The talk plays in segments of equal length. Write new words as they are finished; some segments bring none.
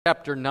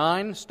Chapter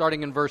 9,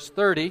 starting in verse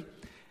 30.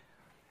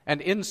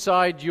 And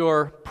inside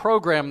your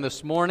program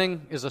this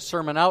morning is a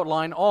sermon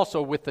outline,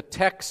 also with the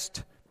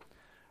text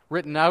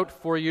written out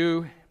for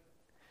you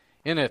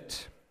in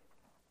it.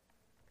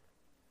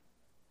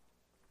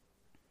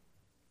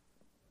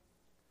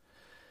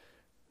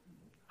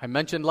 I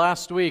mentioned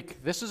last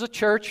week, this is a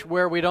church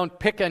where we don't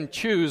pick and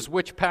choose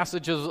which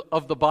passages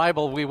of the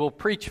Bible we will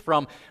preach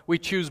from. We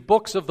choose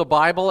books of the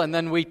Bible and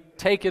then we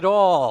take it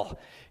all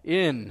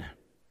in.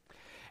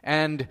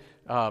 And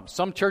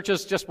some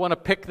churches just want to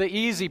pick the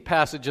easy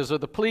passages or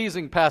the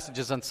pleasing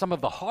passages, and some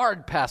of the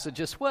hard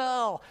passages,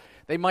 well,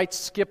 they might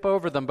skip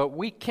over them, but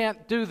we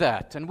can't do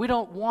that, and we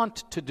don't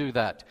want to do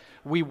that.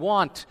 We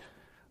want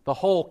the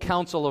whole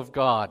counsel of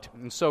God.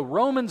 And so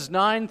Romans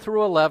 9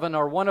 through 11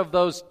 are one of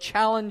those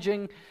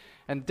challenging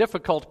and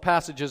difficult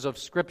passages of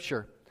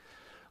Scripture.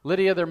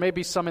 Lydia, there may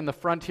be some in the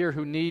front here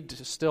who need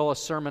still a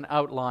sermon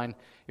outline.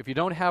 If you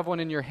don't have one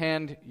in your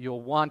hand,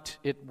 you'll want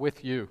it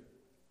with you.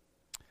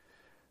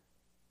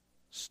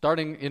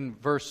 Starting in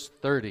verse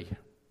 30.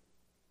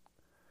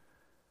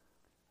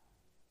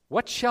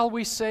 What shall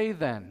we say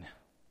then?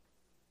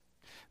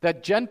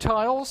 That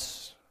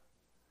Gentiles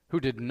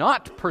who did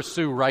not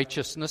pursue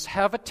righteousness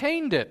have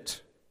attained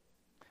it.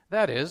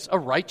 That is, a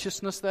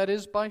righteousness that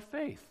is by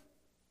faith.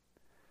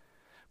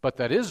 But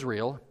that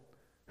Israel,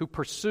 who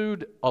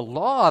pursued a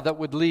law that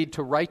would lead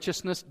to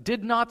righteousness,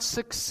 did not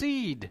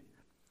succeed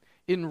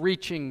in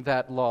reaching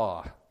that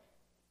law.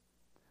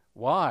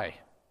 Why?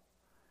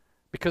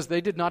 Because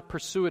they did not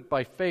pursue it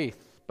by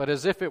faith, but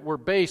as if it were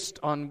based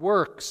on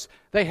works.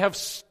 They have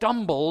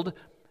stumbled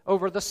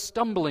over the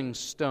stumbling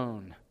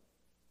stone.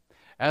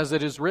 As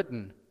it is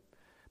written,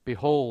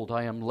 Behold,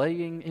 I am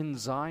laying in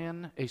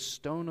Zion a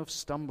stone of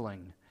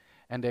stumbling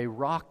and a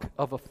rock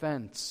of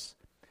offense,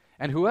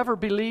 and whoever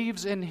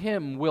believes in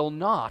him will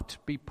not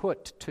be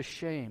put to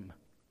shame.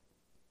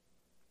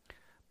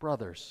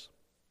 Brothers,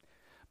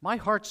 my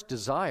heart's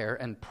desire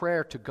and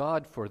prayer to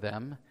God for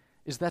them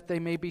is that they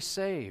may be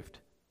saved.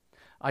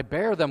 I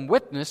bear them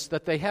witness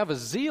that they have a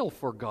zeal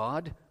for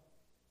God,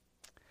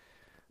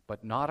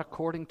 but not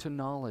according to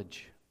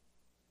knowledge.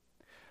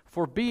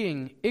 For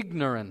being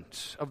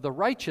ignorant of the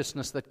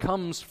righteousness that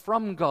comes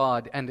from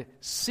God and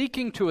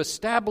seeking to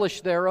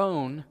establish their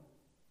own,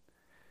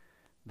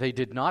 they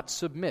did not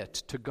submit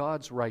to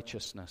God's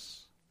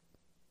righteousness.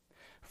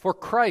 For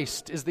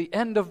Christ is the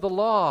end of the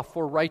law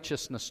for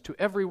righteousness to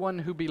everyone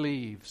who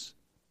believes.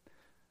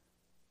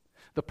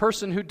 The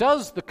person who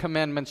does the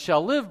commandments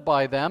shall live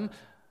by them,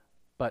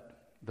 but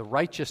the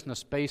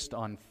righteousness based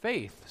on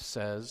faith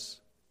says,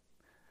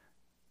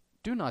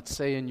 Do not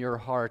say in your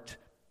heart,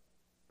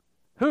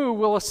 Who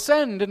will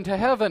ascend into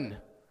heaven?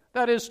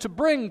 That is, to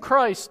bring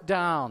Christ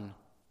down.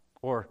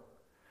 Or,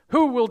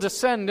 Who will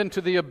descend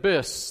into the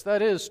abyss?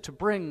 That is, to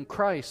bring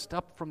Christ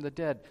up from the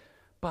dead.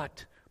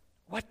 But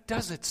what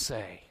does it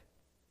say?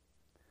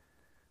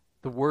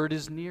 The word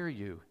is near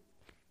you,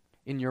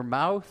 in your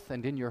mouth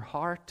and in your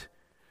heart.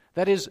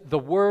 That is, the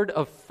word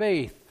of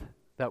faith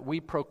that we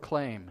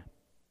proclaim.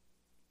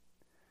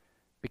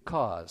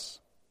 Because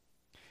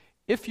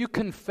if you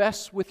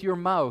confess with your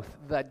mouth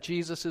that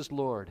Jesus is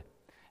Lord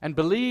and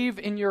believe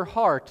in your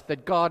heart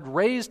that God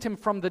raised him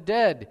from the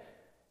dead,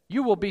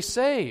 you will be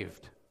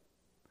saved.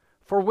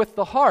 For with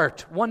the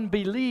heart one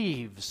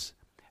believes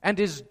and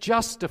is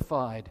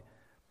justified,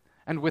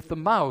 and with the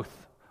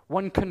mouth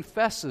one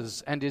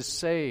confesses and is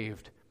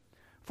saved.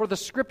 For the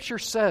Scripture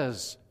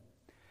says,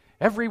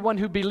 Everyone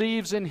who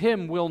believes in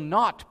him will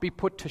not be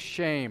put to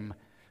shame.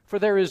 For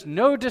there is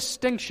no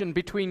distinction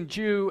between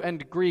Jew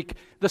and Greek.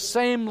 The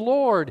same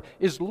Lord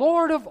is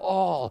Lord of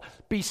all,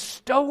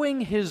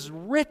 bestowing his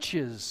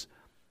riches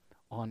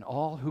on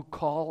all who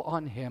call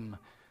on him.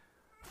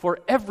 For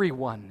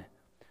everyone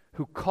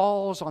who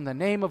calls on the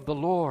name of the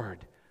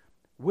Lord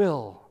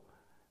will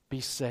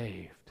be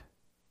saved.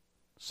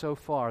 So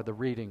far, the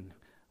reading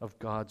of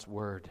God's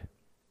Word.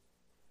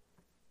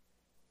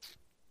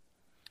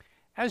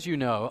 As you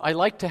know, I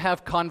like to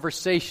have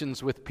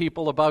conversations with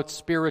people about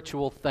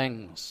spiritual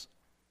things.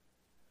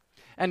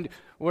 And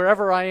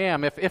wherever I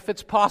am, if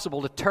it's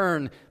possible to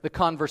turn the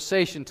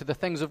conversation to the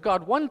things of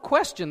God, one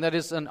question that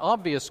is an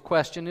obvious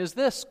question is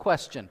this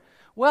question.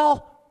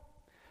 Well,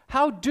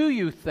 how do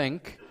you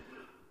think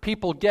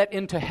people get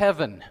into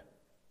heaven?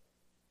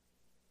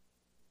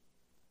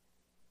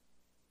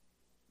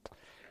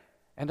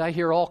 And I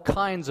hear all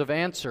kinds of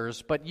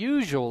answers, but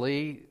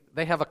usually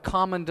they have a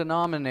common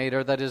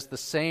denominator that is the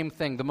same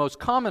thing. The most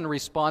common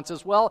response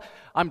is, well,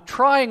 I'm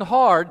trying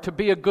hard to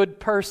be a good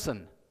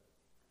person.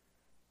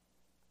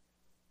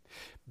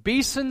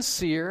 Be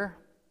sincere,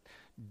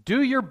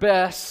 do your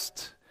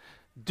best,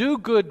 do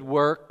good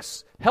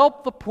works,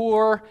 help the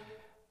poor,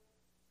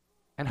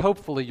 and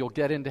hopefully you'll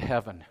get into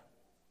heaven.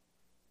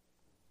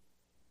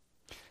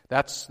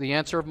 That's the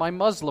answer of my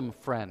Muslim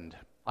friend.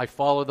 I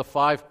follow the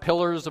 5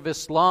 pillars of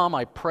Islam.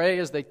 I pray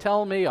as they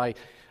tell me. I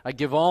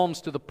give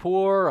alms to the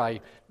poor. I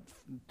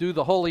do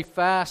the holy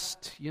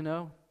fast,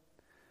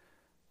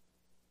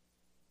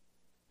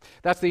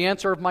 That's the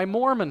answer of my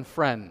Mormon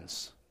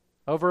friends.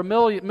 over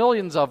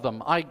millions of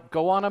them. I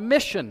go on a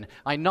mission.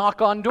 I knock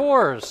on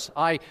doors.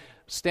 I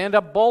stand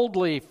up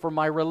boldly for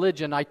my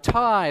religion. I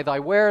tithe. I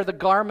wear the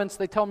garments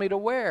they tell me to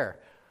wear.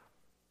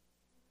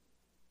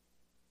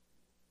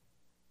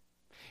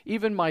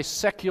 Even my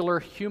secular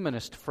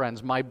humanist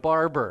friends, my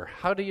barber,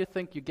 how do you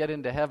think you get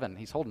into heaven?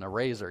 He's holding a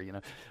razor,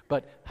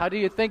 But how do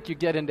you think you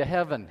get into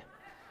heaven?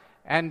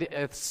 And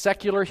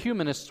secular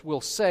humanists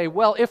will say,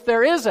 well, if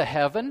there is a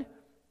heaven,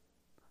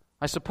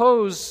 I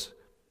suppose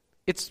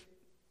it's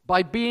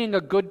by being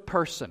a good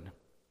person.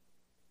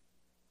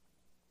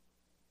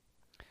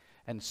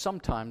 And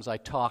sometimes I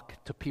talk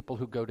to people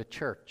who go to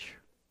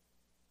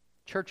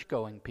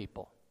church-going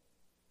people.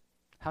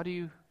 How do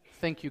you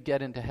think you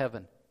get into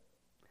heaven?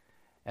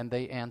 And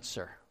they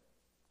answer,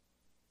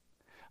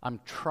 I'm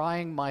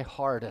trying my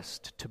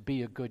hardest to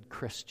be a good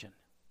Christian.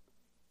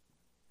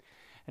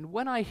 And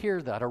when I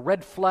hear that, a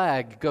red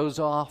flag goes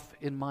off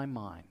in my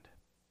mind.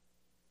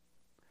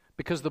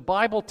 Because the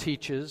Bible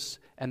teaches,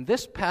 and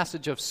this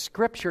passage of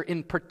Scripture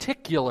in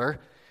particular,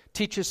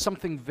 teaches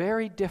something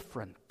very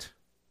different.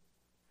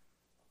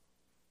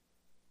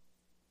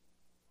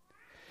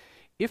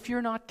 If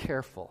you're not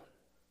careful,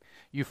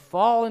 you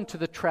fall into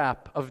the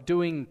trap of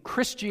doing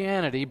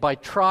Christianity by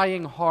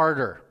trying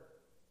harder,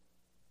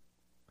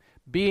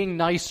 being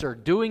nicer,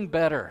 doing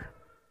better,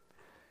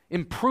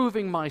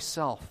 improving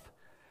myself.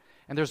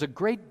 And there's a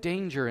great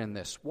danger in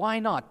this. Why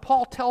not?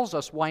 Paul tells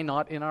us why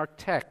not in our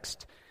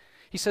text.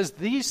 He says,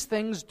 these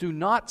things do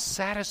not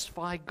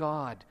satisfy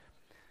God,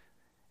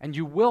 and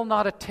you will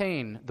not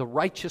attain the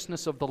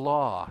righteousness of the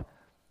law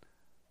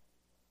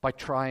by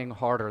trying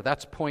harder.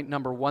 That's point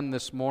number 1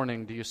 this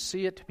morning. Do you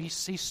see it? He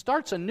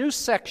starts a new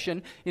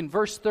section in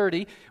verse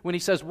 30 when he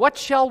says, what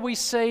shall we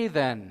say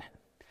then?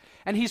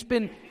 And he's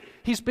been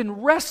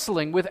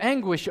wrestling with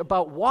anguish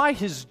about why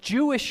his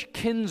Jewish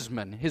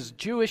kinsmen, his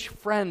Jewish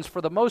friends, for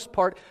the most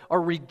part,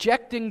 are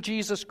rejecting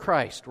Jesus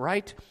Christ,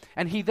 right?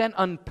 And he then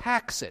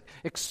unpacks it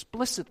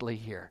explicitly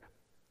here.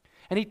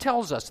 And he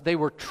tells us they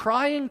were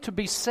trying to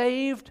be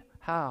saved.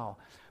 How?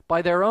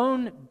 By their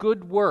own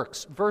good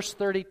works. Verse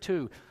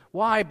 32.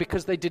 Why?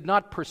 Because they did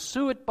not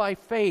pursue it by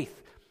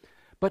faith,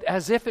 but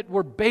as if it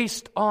were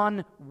based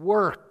on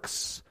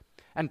works.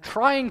 And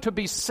trying to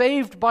be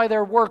saved by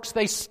their works,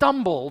 they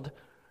stumbled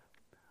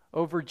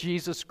over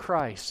Jesus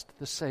Christ,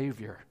 the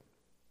Savior.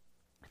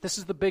 This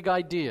is the big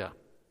idea.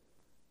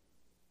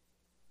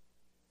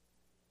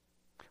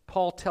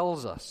 Paul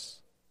tells us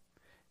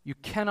you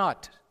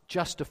cannot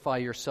justify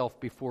yourself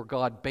before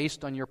God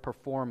based on your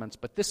performance,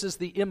 but this is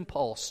the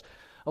impulse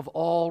of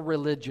all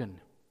religion.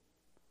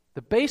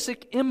 The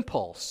basic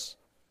impulse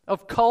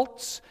of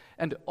cults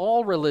and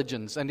all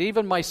religions, and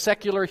even my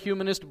secular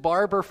humanist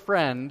barber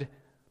friend,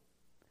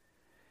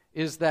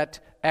 is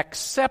that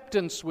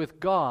acceptance with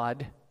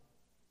God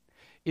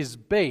is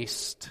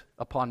based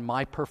upon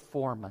my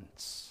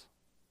performance.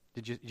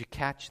 Did you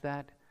catch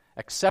that?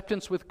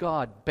 Acceptance with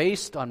God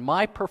based on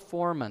my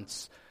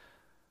performance.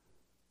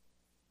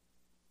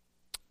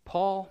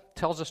 Paul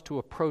tells us to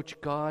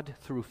approach God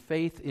through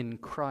faith in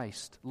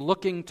Christ,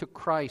 looking to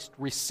Christ,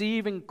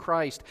 receiving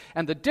Christ.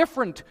 And the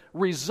different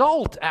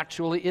result,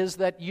 actually, is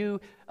that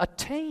you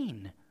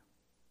attain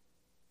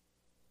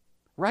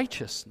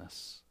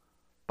righteousness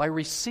by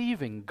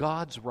receiving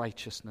God's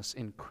righteousness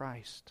in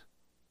Christ.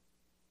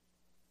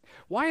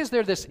 Why is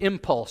there this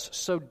impulse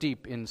so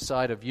deep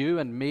inside of you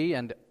and me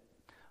and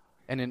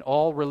in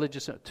all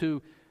religious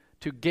to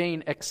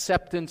gain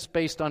acceptance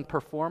based on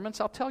performance?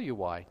 I'll tell you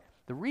why.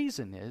 The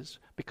reason is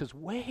because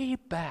way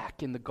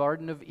back in the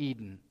Garden of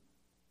Eden,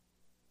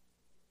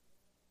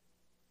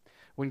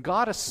 when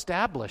God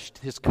established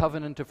his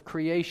covenant of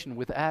creation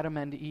with Adam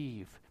and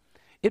Eve,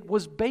 it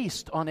was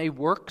based on a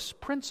works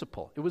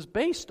principle. It was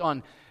based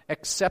on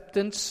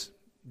acceptance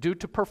due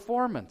to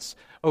performance.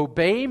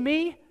 Obey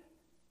me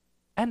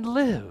and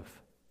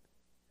live.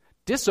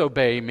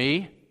 Disobey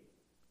me,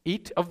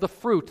 eat of the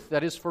fruit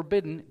that is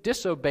forbidden.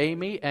 Disobey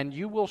me and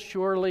you will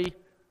surely,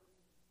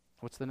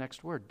 what's the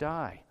next word?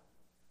 Die.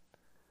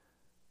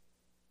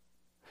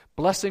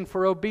 Blessing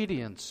for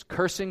obedience,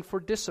 cursing for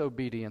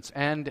disobedience.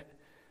 And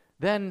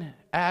then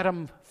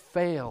Adam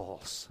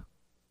fails.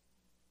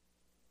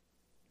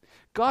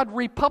 God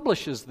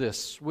republishes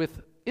this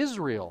with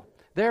Israel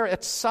there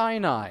at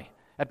Sinai,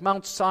 at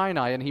Mount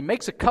Sinai, and he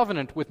makes a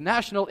covenant with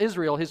national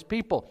Israel, his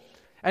people.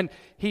 And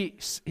he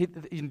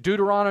in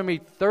Deuteronomy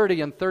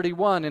 30 and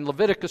 31, in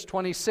Leviticus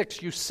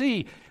 26, you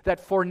see that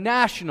for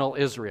national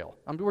Israel,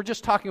 we're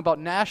just talking about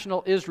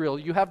national Israel,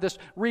 you have this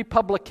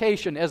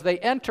republication as they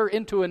enter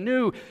into a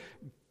new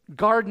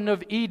Garden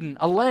of Eden,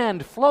 a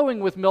land flowing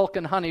with milk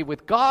and honey,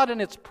 with God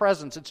in its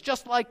presence. It's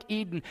just like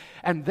Eden.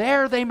 And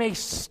there they may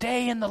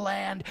stay in the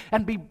land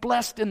and be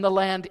blessed in the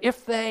land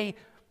if they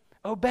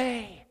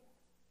obey.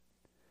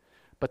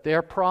 But they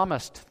are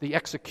promised the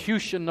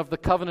execution of the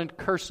covenant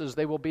curses.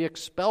 They will be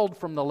expelled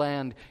from the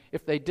land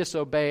if they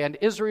disobey. And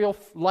Israel,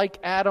 like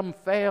Adam,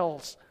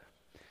 fails.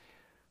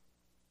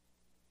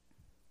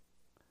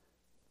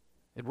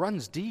 It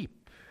runs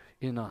deep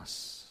in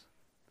us.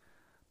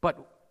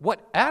 But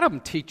what Adam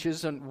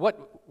teaches and what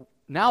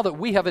now that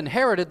we have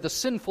inherited the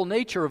sinful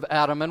nature of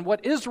Adam, and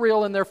what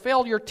Israel and their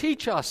failure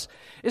teach us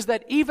is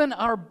that even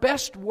our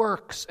best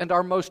works and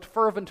our most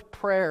fervent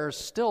prayers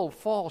still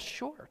fall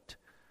short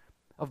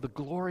of the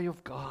glory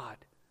of God.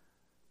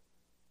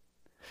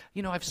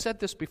 You know, I've said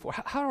this before.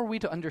 How are we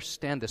to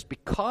understand this?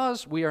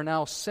 Because we are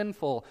now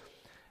sinful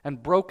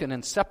and broken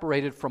and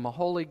separated from a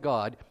holy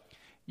God,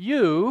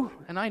 you,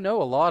 and I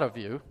know a lot of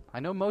you, I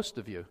know most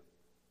of you,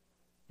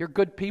 you're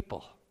good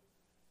people.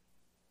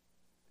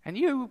 And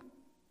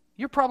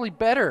you're probably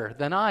better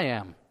than I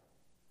am.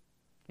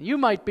 You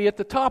might be at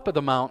the top of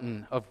the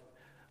mountain of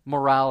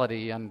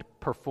morality and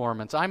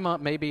performance. I'm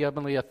maybe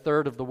only a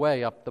third of the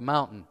way up the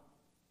mountain.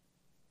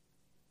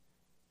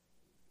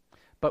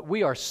 But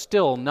we are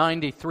still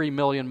 93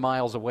 million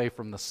miles away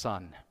from the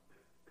sun.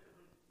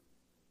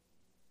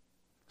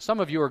 Some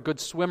of you are good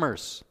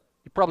swimmers.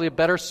 You're probably a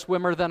better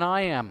swimmer than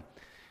I am.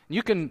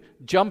 You can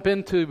jump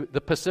into the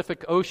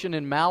Pacific Ocean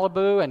in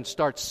Malibu and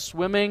start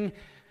swimming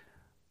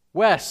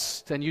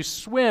west, and you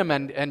swim,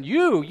 and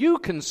you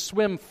can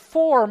swim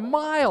 4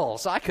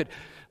 miles. I could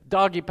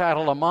doggy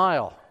paddle a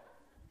mile.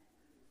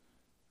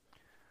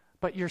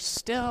 But you're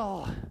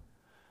still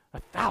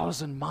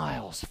 1,000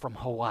 miles from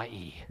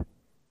Hawaii.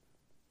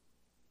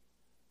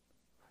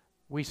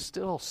 We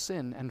still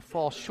sin and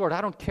fall short.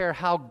 I don't care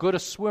how good a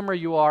swimmer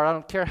you are. I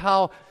don't care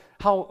how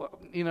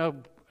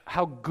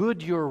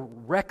good your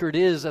record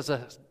is as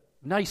a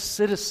nice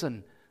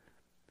citizen.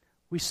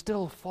 We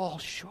still fall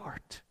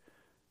short.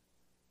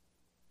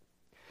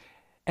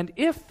 And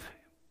if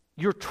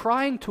you're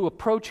trying to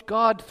approach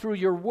God through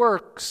your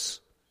works,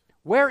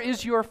 where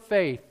is your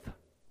faith?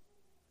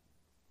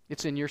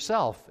 It's in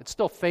yourself. It's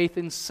still faith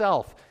in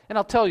self. And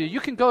I'll tell you,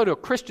 you can go to a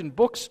Christian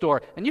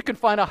bookstore and you can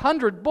find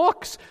 100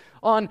 books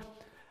on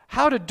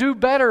how to do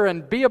better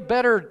and be a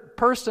better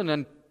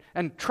person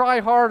and try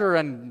harder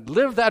and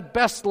live that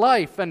best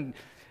life and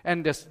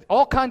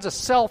all kinds of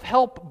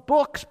self-help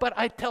books. But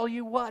I tell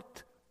you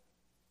what,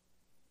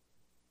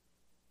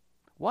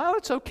 while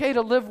it's okay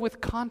to live with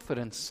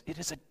confidence, it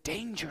is a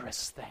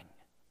dangerous thing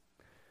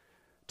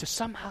to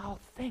somehow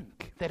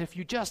think that if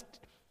you just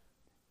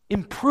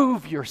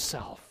improve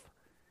yourself,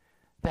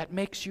 that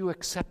makes you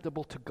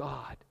acceptable to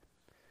God.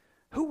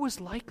 Who was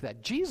like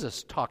that?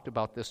 Jesus talked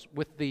about this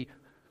with the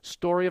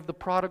story of the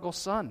prodigal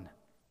son.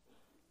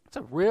 It's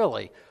a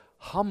really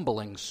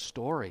humbling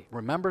story.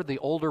 Remember the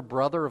older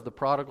brother of the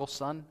prodigal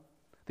son?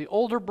 The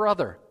older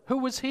brother, who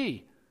was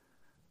he?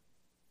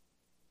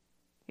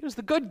 He was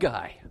the good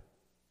guy.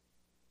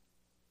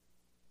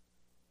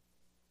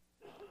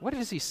 What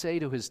does he say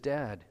to his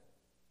dad?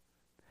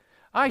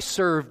 I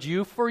served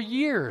you for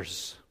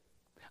years.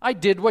 I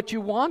did what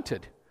you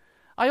wanted.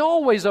 I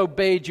always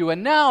obeyed you,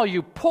 and now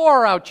you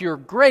pour out your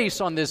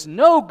grace on this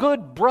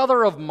no-good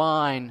brother of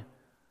mine.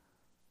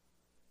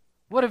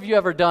 What have you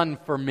ever done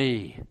for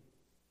me?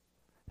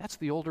 That's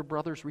the older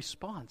brother's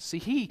response. See,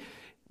 he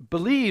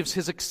believes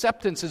his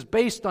acceptance is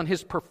based on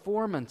his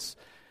performance,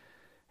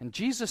 and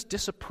Jesus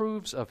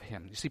disapproves of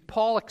him. You see,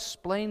 Paul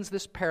explains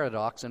this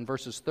paradox in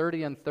verses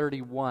 30 and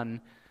 31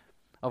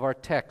 of our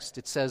text.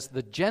 It says,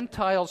 the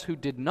Gentiles who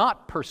did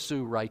not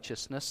pursue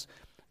righteousness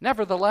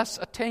nevertheless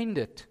attained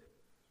it,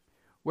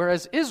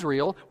 whereas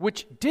Israel,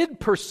 which did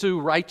pursue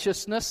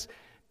righteousness,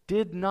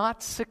 did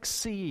not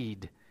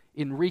succeed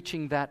in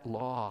reaching that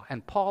law.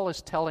 And Paul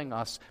is telling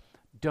us,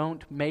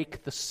 don't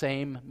make the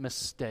same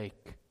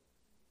mistake.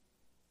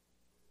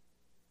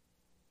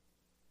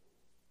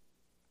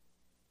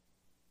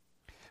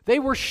 They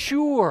were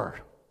sure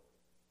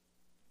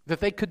that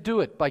they could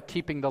do it by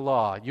keeping the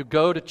law. You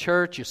go to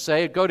church, you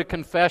say, go to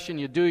confession,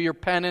 you do your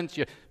penance,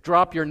 you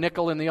drop your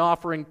nickel in the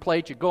offering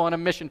plate, you go on a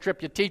mission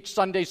trip, you teach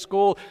Sunday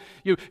school,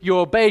 you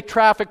obey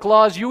traffic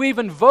laws, you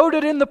even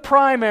voted in the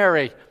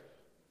primary.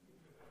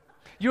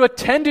 You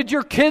attended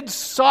your kids'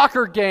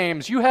 soccer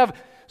games. You have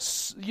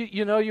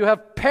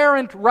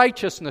parent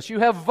righteousness. You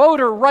have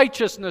voter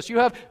righteousness. You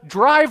have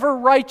driver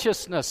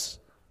righteousness.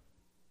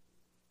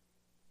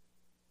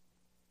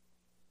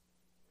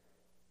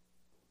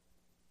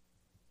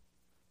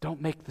 Don't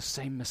make the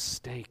same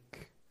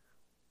mistake.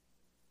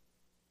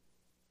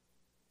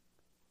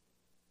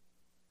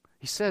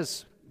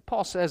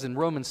 Paul says in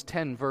Romans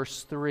 10,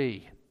 verse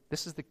 3,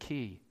 this is the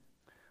key.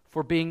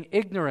 For being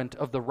ignorant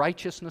of the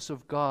righteousness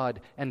of God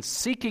and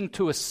seeking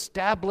to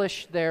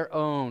establish their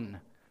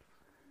own,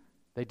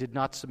 they did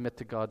not submit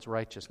to God's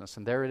righteousness.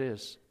 And there it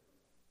is.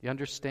 You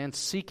understand?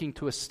 Seeking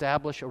to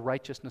establish a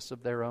righteousness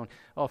of their own.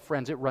 Oh,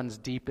 friends, it runs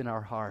deep in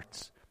our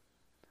hearts.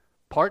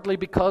 Partly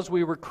because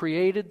we were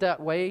created that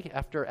way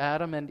after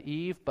Adam and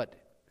Eve, but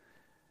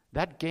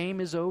that game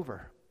is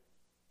over.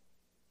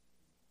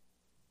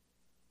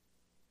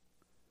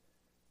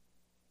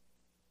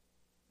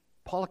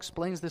 Paul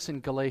explains this in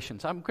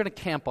Galatians. I'm going to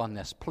camp on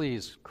this.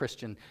 Please,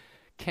 Christian,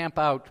 camp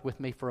out with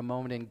me for a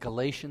moment in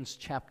Galatians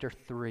chapter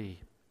 3.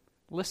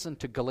 Listen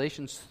to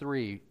Galatians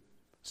 3,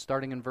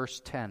 starting in verse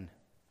 10.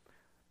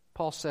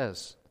 Paul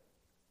says,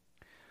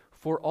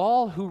 for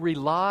all who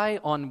rely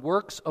on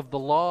works of the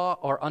law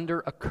are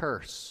under a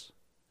curse.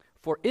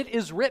 For it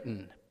is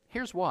written,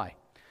 here's why,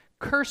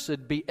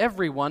 Cursed be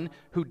everyone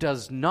who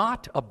does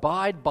not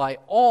abide by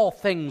all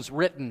things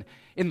written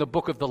in the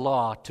book of the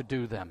law to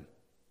do them.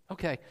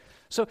 Okay,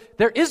 so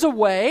there is a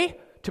way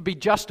to be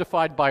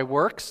justified by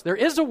works. There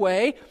is a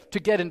way to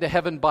get into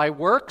heaven by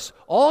works.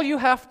 All you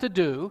have to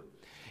do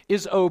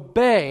is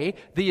obey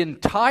the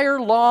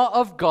entire law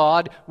of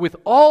God with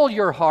all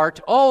your heart,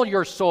 all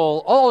your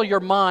soul, all your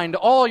mind,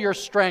 all your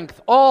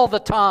strength, all the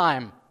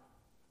time.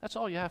 That's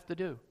all you have to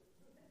do.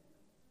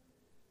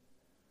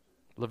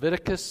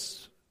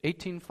 Leviticus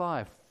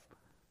 18:5.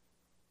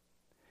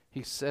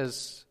 He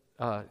says,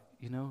 the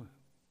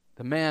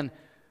man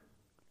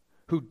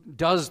who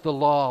does the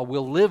law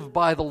will live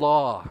by the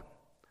law.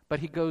 But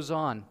he goes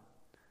on,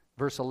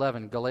 verse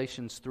 11,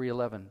 Galatians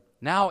 3:11.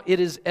 Now it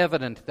is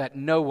evident that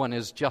no one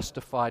is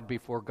justified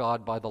before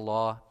God by the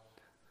law,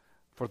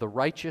 for the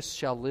righteous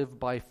shall live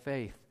by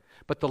faith.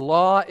 But the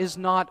law is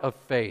not of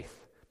faith.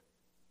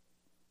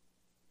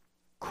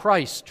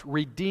 Christ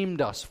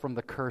redeemed us from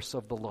the curse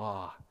of the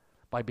law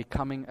by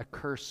becoming a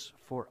curse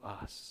for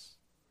us.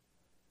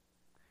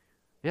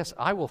 Yes,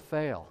 I will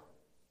fail.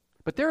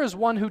 But there is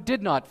one who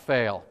did not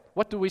fail.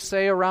 What do we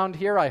say around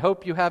here? I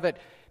hope you have it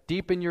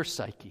deep in your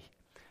psyche.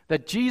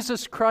 That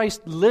Jesus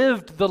Christ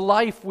lived the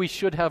life we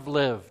should have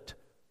lived.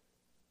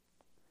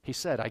 He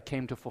said, I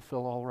came to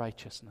fulfill all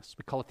righteousness.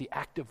 We call it the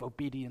active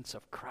obedience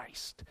of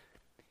Christ.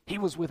 He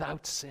was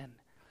without sin.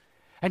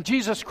 And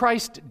Jesus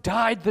Christ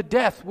died the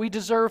death we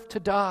deserve to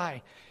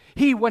die.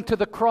 He went to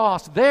the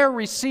cross, there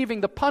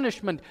receiving the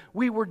punishment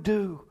we were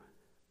due.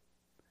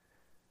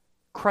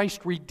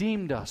 Christ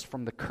redeemed us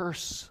from the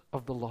curse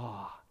of the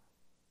law.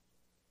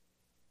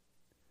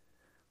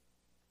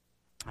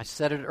 I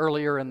said it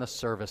earlier in the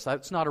service.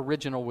 That's not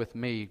original with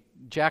me.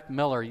 Jack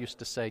Miller used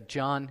to say,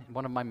 John,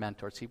 one of my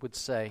mentors, he would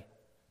say,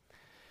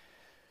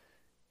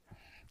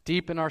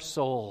 deep in our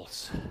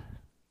souls,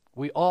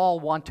 we all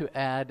want to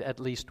add at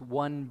least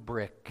one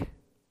brick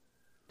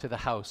to the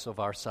house of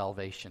our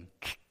salvation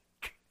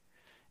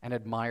and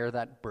admire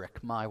that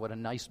brick. My, what a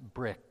nice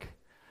brick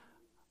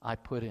I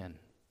put in.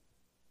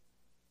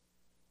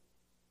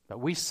 But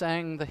we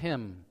sang the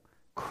hymn,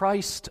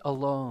 Christ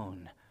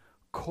alone,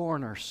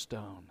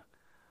 cornerstone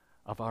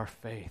of our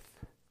faith.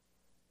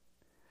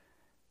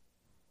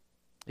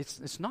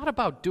 It's not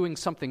about doing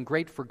something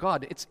great for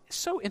God. It's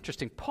so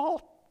interesting.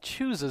 Paul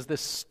chooses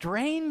this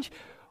strange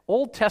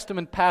Old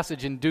Testament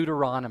passage in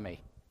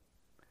Deuteronomy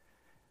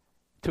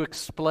to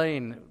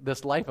explain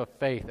this life of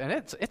faith. And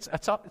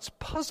it's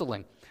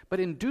puzzling. But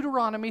in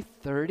Deuteronomy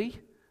 30,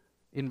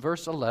 in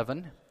verse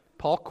 11,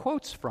 Paul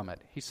quotes from it.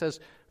 He says,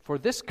 for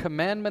this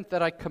commandment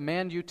that I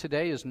command you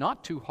today is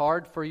not too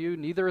hard for you,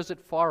 neither is it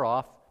far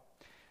off.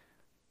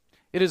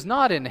 It is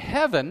not in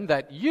heaven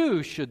that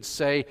you should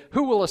say,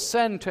 who will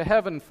ascend to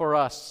heaven for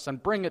us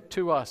and bring it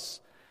to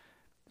us?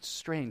 It's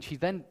strange.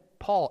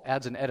 Paul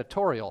adds an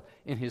editorial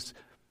in his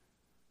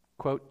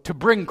quote, to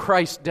bring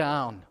Christ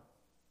down.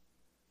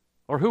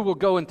 Or who will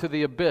go into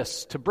the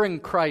abyss to bring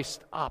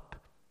Christ up?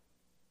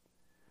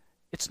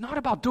 It's not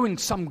about doing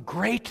some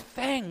great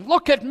thing.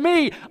 Look at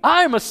me,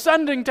 I'm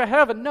ascending to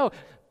heaven. No,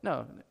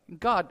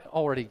 God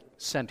already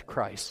sent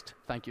Christ.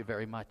 Thank you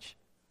very much.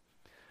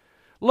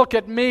 Look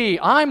at me,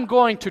 I'm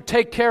going to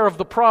take care of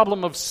the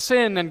problem of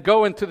sin and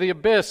go into the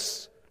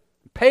abyss,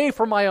 pay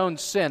for my own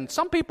sin.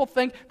 Some people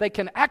think they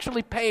can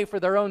actually pay for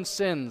their own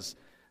sins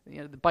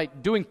by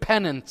doing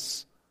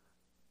penance.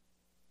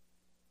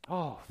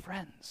 Oh,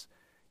 friends,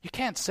 you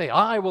can't say,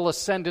 I will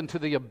ascend into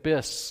the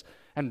abyss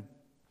and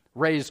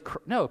raise...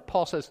 No,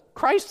 Paul says,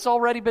 Christ's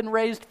already been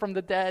raised from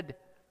the dead.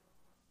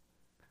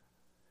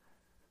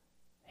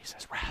 He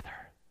says, rather,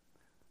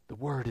 the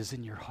word is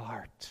in your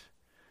heart.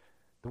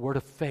 The word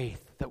of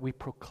faith that we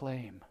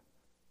proclaim.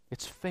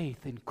 It's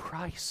faith in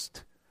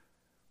Christ.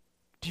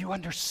 Do you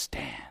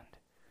understand?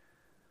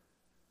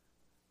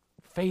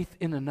 Faith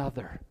in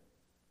another.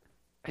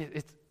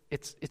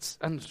 It's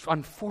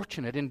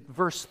unfortunate. In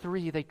verse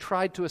 3, they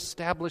tried to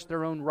establish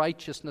their own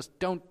righteousness.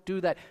 Don't do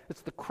that.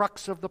 It's the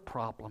crux of the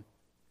problem.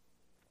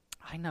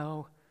 I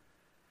know.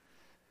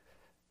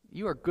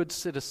 You are good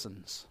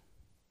citizens.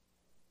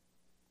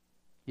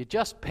 You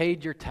just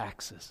paid your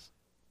taxes.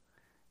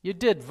 You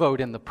did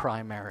vote in the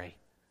primary.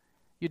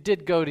 You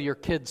did go to your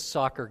kid's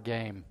soccer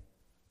game.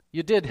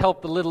 You did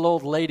help the little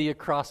old lady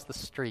across the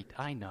street.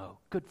 I know.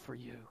 Good for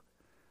you.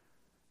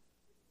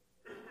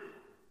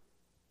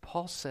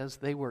 Paul says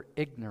they were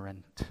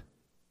ignorant.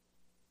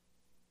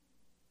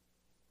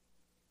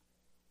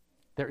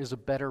 There is a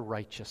better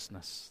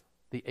righteousness,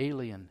 the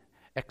alien,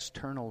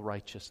 external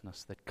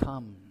righteousness that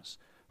comes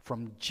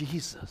from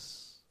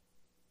Jesus.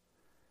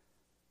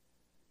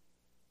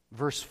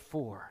 Verse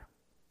 4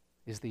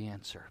 is the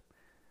answer.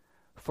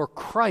 For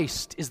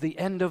Christ is the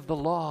end of the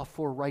law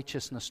for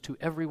righteousness to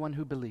everyone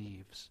who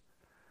believes.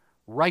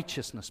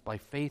 Righteousness by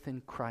faith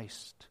in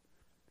Christ.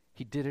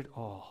 He did it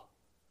all.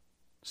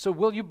 So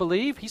will you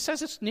believe? He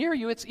says it's near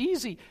you. It's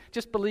easy.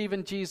 Just believe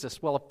in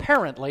Jesus. Well,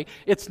 apparently,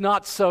 it's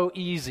not so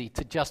easy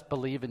to just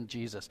believe in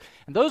Jesus.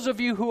 And those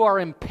of you who are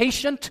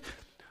impatient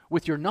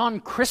with your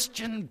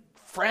non-Christian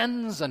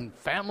friends and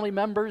family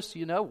members,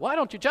 Why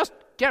don't you just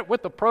get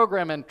with the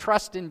program and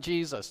trust in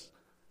Jesus?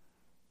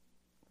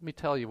 Let me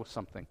tell you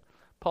something.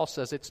 Paul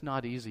says it's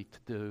not easy to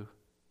do.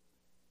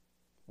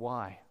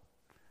 Why?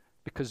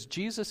 Because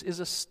Jesus is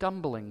a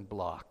stumbling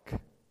block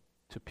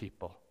to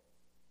people.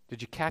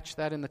 Did you catch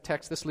that in the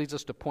text? This leads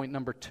us to point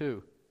number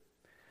 2.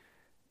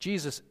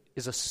 Jesus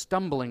is a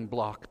stumbling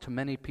block to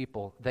many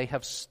people. They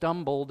have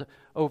stumbled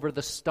over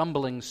the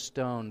stumbling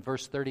stone.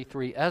 Verse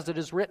 33, as it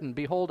is written,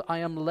 behold, I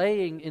am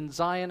laying in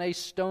Zion a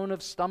stone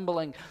of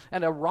stumbling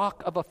and a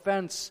rock of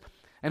offense,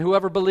 and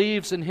whoever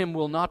believes in him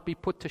will not be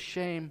put to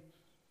shame.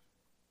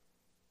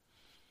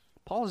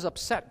 Paul is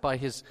upset by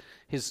his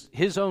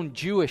own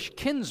Jewish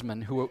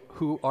kinsmen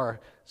who are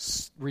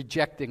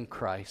rejecting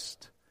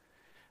Christ.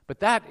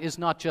 But that is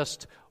not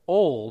just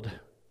old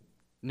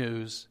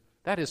news,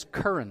 that is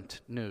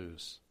current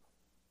news.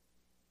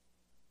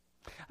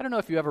 I don't know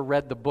if you ever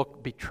read the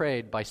book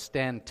Betrayed by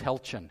Stan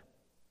Telchin.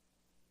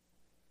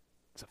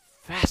 It's a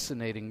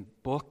fascinating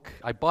book.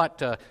 I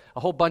bought a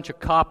whole bunch of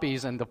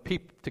copies and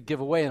to give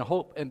away,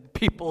 and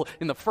people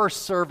in the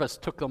first service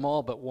took them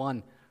all but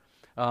one.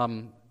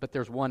 But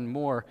there's one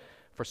more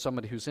for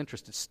somebody who's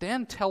interested.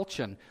 Stan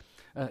Telchin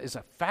is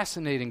a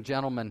fascinating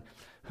gentleman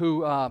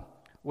who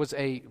was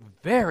a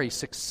very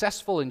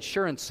successful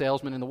insurance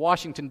salesman in the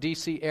Washington,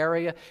 D.C.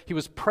 area. He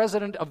was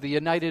president of the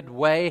United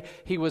Way.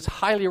 He was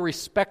highly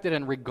respected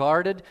and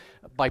regarded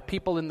by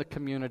people in the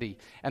community.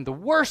 And the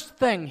worst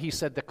thing, he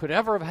said, that could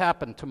ever have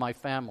happened to my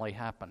family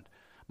happened.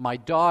 My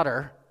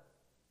daughter,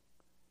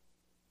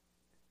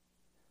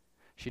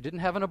 she didn't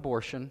have an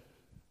abortion.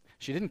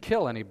 She didn't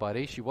kill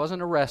anybody. She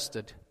wasn't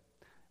arrested. It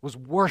was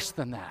worse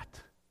than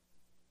that.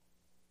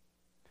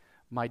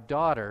 My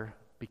daughter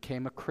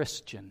became a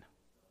Christian.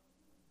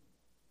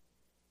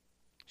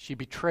 She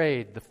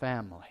betrayed the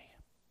family.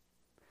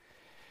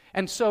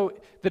 And so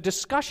the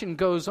discussion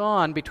goes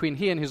on between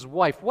he and his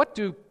wife. What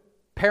do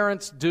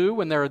parents do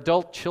when their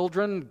adult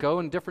children go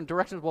in different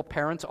directions? Well,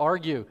 parents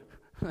argue.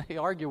 They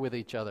argue with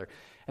each other.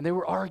 And they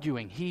were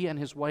arguing, he and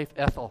his wife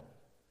Ethel.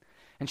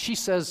 And she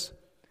says,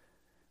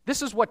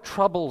 this is what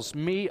troubles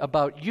me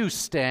about you,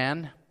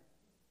 Stan.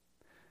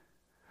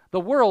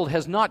 The world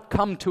has not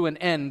come to an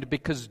end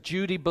because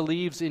Judy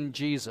believes in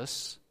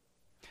Jesus.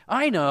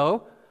 I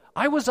know.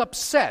 I was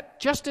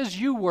upset, just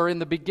as you were in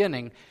the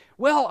beginning.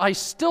 Well, I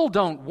still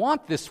don't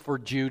want this for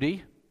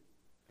Judy.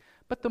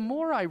 But the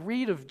more I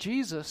read of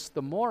Jesus,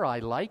 the more I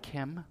like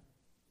him.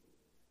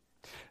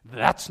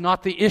 That's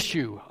not the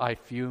issue, I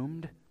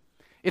fumed.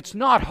 It's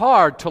not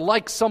hard to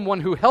like someone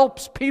who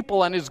helps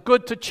people and is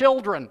good to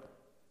children.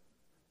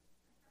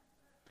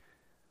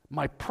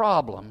 My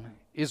problem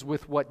is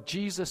with what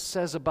Jesus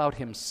says about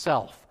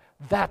himself.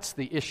 That's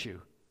the issue.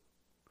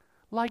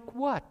 Like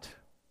what?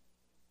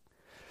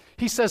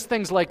 He says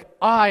things like,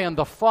 I and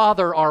the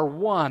Father are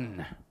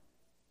one.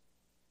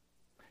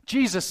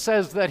 Jesus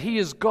says that he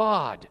is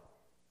God.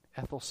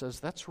 Ethel says,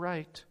 that's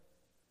right.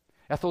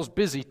 Ethel's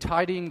busy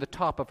tidying the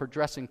top of her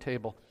dressing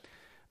table.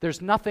 There's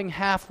nothing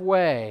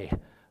halfway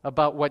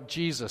about what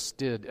Jesus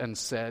did and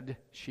said,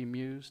 she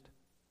mused.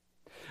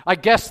 I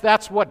guess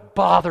that's what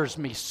bothers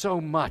me so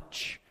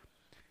much.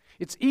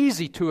 It's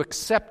easy to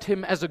accept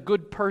him as a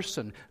good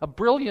person, a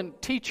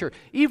brilliant teacher,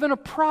 even a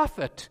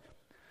prophet.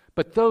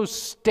 But those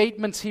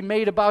statements he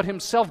made about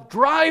himself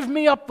drive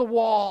me up the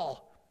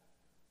wall.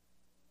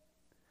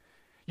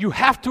 You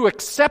have to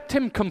accept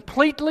him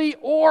completely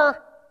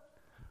or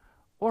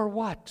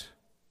what?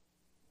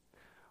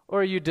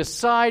 Or you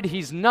decide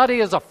he's nutty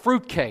as a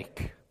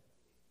fruitcake.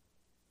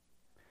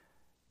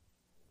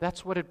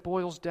 That's what it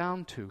boils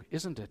down to,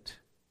 isn't it?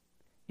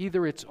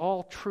 Either it's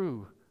all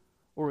true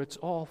or it's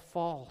all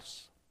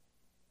false.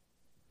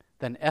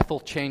 Then Ethel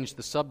changed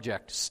the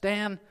subject.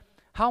 Stan,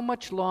 how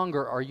much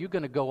longer are you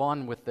going to go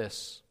on with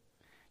this?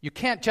 You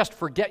can't just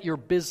forget your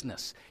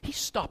business. He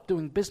stopped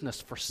doing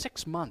business for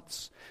 6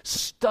 months,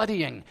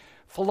 studying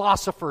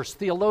philosophers,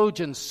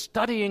 theologians,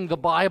 studying the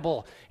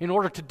Bible in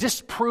order to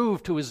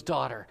disprove to his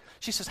daughter.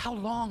 She says, how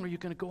long are you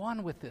going to go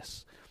on with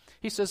this?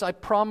 He says, I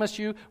promise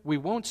you, we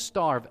won't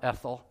starve,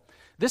 Ethel.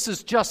 This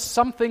is just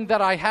something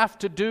that I have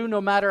to do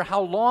no matter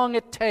how long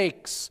it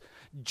takes.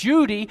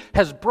 Judy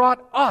has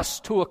brought us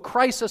to a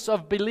crisis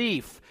of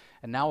belief.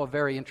 And now a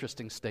very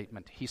interesting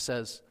statement. He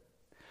says,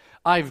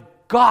 I've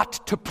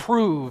got to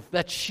prove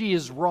that she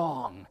is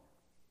wrong.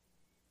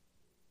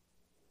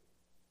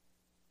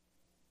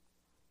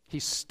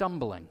 He's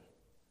stumbling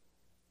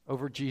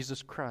over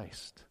Jesus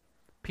Christ.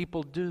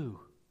 People do.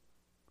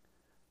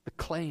 The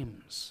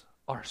claims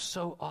are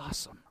so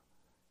awesome.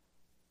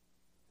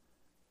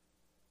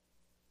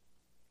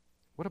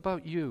 What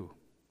about you?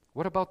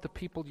 What about the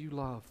people you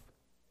love?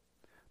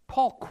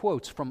 Paul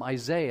quotes from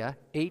Isaiah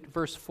 8,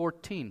 verse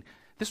 14.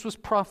 This was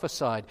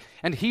prophesied,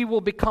 and he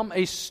will become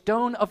a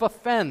stone of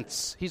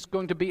offense. He's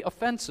going to be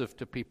offensive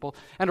to people,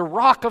 and a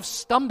rock of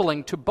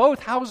stumbling to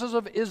both houses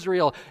of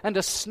Israel, and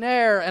a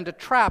snare and a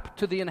trap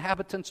to the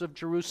inhabitants of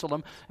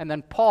Jerusalem. And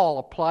then Paul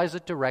applies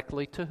it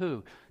directly to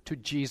who? To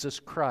Jesus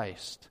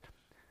Christ.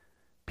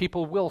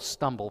 People will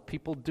stumble.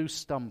 People do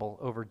stumble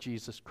over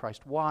Jesus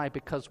Christ. Why?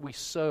 Because we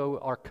so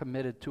are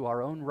committed to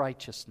our own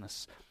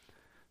righteousness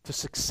to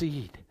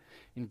succeed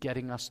in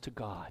getting us to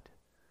God.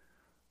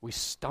 We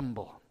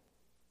stumble.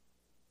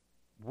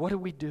 What do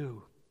we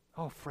do?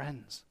 Oh,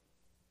 friends,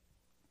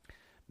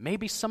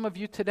 maybe some of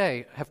you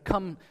today have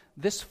come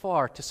this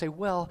far to say,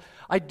 well,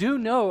 I do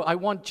know I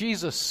want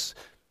Jesus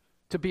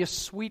to be a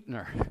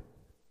sweetener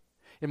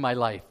in my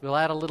life. We'll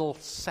add a little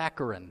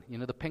saccharin,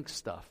 the pink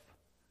stuff.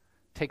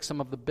 Take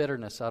some of the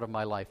bitterness out of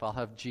my life. I'll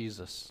have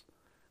Jesus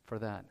for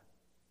that.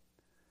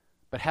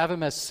 But have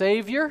him as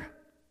Savior,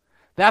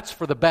 that's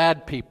for the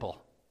bad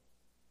people.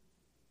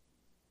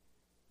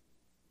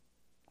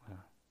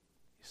 Well,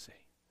 you see.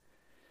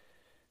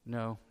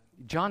 No.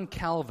 John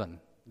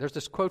Calvin, there's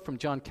this quote from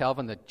John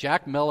Calvin that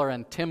Jack Miller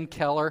and Tim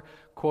Keller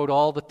quote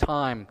all the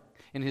time.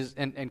 In his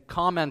and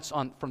comments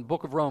from the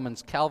book of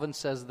Romans, Calvin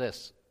says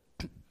this: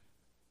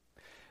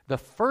 the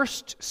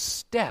first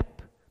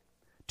step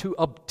to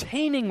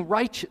obtaining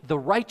the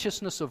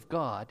righteousness of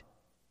God,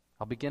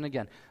 I'll begin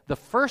again. The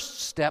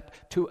first step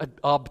to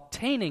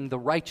obtaining the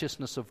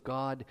righteousness of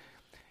God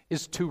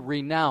is to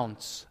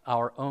renounce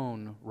our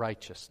own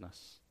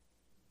righteousness.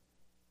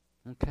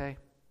 Okay?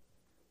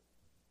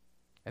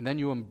 And then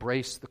you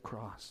embrace the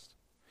cross.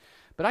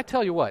 But I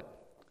tell you what,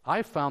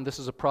 I found this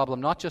is a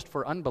problem not just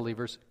for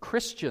unbelievers.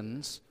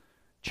 Christians,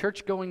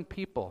 church-going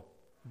people,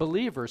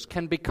 believers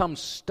can become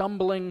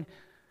stumbling,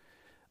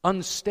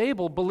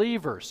 unstable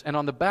believers. And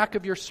on the back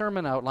of your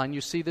sermon outline,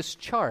 you see this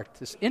chart,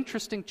 this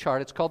interesting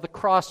chart. It's called the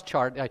cross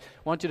chart. I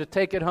want you to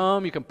take it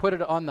home. You can put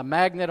it on the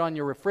magnet on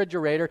your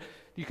refrigerator.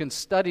 You can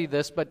study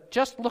this. But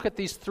just look at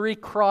these 3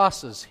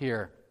 crosses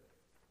here.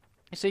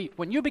 You see,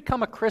 when you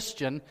become a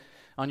Christian,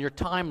 on your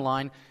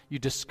timeline, you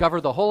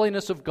discover the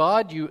holiness of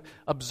God, you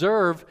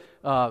observe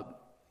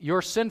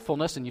your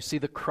sinfulness, and you see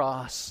the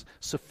cross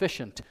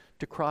sufficient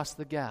to cross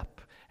the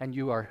gap. And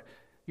you're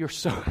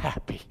so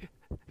happy.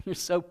 You're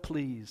so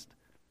pleased.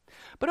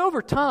 But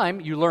over time,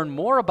 you learn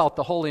more about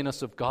the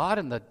holiness of God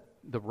and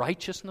the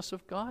righteousness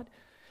of God.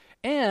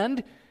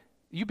 And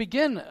you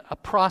begin a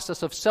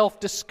process of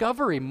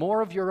self-discovery,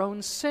 more of your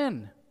own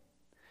sin.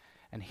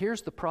 And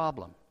here's the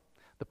problem.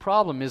 The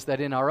problem is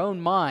that in our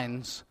own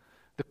minds,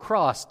 the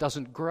cross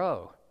doesn't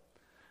grow.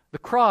 The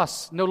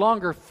cross no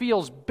longer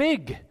feels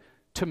big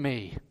to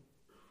me.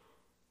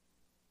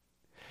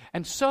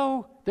 And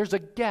so there's a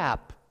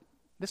gap.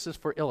 This is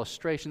for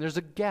illustration. There's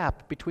a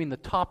gap between the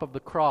top of the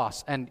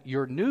cross and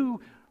your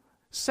new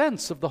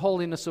sense of the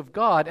holiness of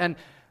God. And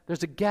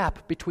there's a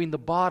gap between the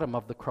bottom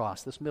of the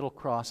cross, this middle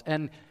cross,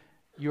 and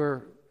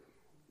your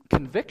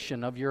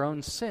conviction of your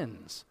own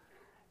sins.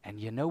 And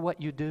you know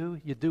what you do?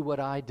 You do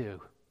what I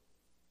do.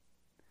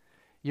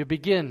 You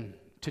begin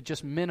to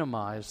just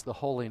minimize the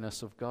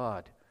holiness of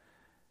God.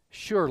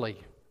 Surely,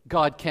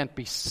 God can't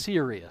be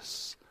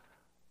serious.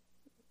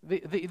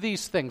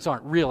 These things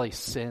aren't really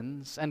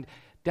sins. And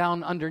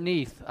down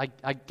underneath,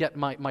 I get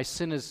my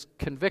sin is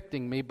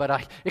convicting me, but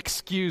I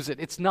excuse it.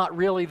 It's not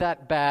really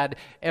that bad.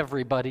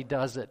 Everybody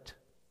does it.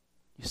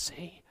 You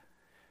see?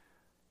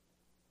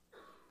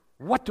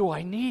 What do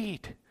I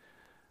need?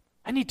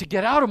 I need to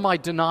get out of my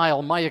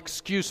denial, my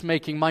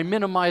excuse-making, my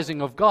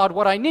minimizing of God.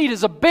 What I need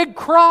is a big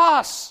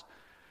cross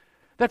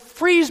that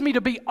frees me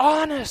to be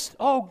honest.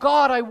 Oh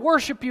God, I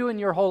worship you in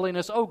your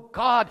holiness. Oh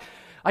God,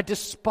 I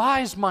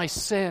despise my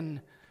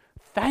sin.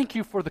 Thank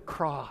you for the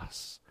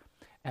cross.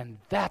 And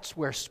that's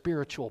where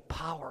spiritual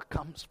power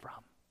comes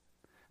from.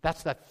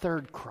 That's that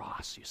third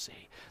cross, you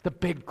see, the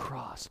big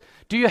cross.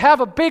 Do you have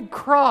a big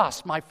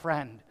cross, my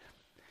friend?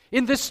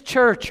 In this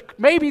church,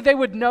 maybe they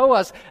would know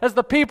us as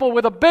the people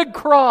with a big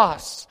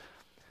cross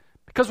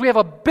because we have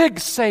a big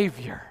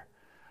Savior,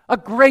 a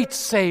great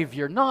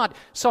Savior, not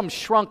some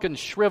shrunken,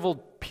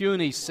 shriveled,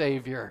 puny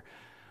Savior.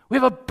 We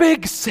have a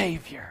big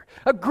Savior,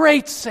 a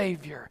great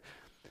Savior,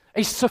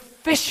 a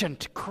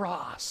sufficient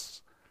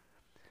cross.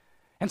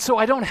 And so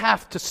I don't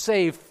have to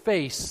save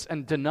face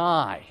and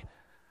deny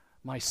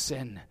my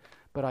sin,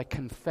 but I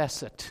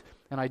confess it.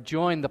 And I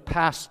join the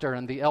pastor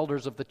and the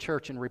elders of the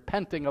church in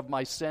repenting of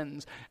my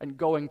sins and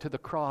going to the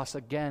cross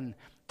again,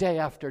 day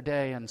after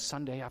day and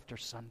Sunday after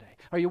Sunday.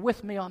 Are you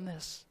with me on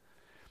this?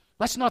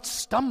 Let's not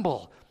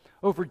stumble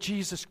over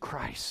Jesus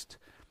Christ.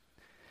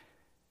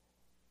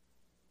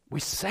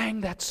 We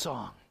sang that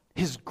song,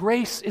 His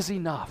grace is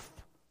enough.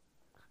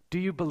 Do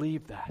you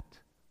believe that?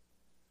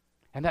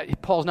 And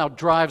that Paul now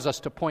drives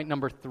us to point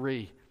number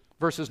 3,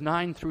 verses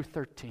 9 through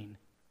 13.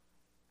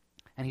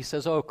 And he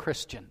says, "Oh,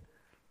 Christian,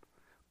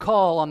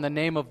 call on the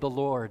name of the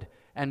Lord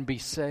and be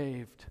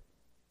saved."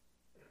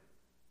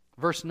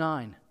 Verse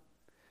 9,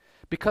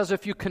 "Because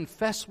if you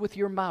confess with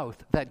your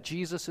mouth that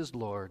Jesus is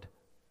Lord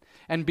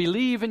and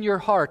believe in your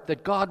heart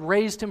that God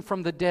raised him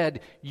from the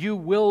dead, you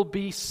will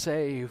be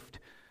saved.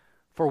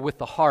 For with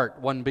the heart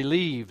one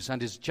believes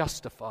and is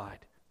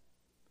justified."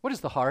 What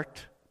is the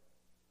heart?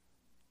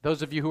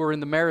 Those of you who were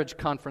in the marriage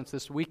conference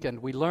this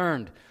weekend, we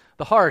learned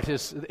the heart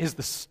is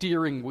the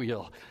steering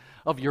wheel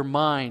of your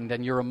mind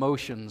and your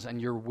emotions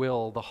and your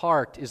will. The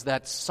heart is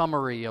that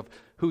summary of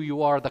who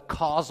you are, the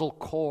causal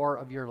core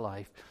of your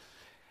life.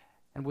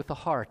 And with the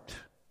heart,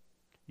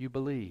 you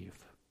believe.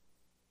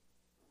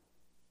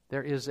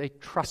 There is a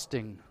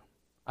trusting,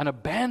 an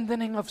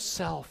abandoning of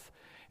self,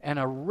 and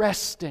a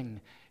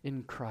resting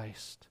in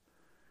Christ.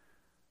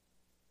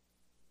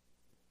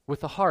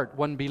 With the heart,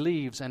 one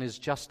believes and is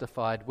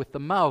justified. With the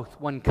mouth,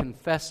 one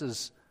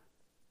confesses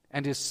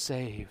and is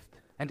saved.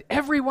 And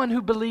everyone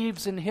who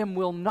believes in him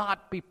will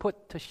not be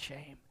put to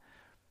shame.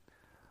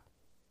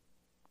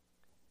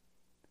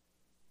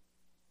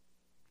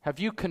 Have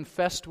you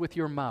confessed with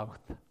your mouth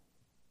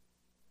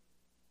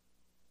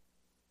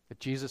that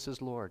Jesus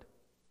is Lord?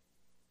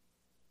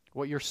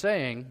 What you're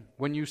saying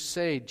when you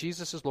say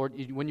Jesus is Lord,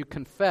 when you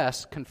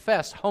confess,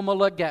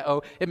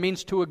 homologeo, it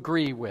means to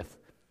agree with.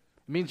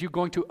 It means you're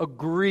going to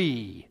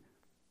agree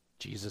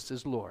Jesus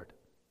is Lord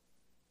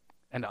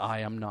and I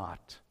am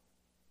not.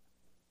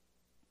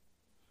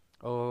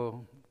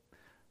 Oh,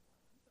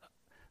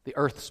 the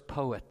earth's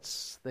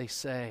poets, they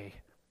say,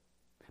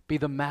 be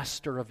the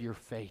master of your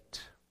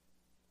fate.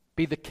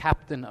 Be the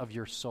captain of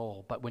your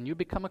soul. But when you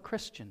become a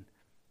Christian,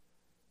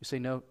 you say,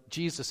 no,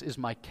 Jesus is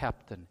my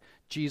captain.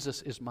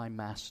 Jesus is my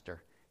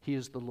master. He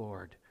is the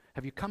Lord.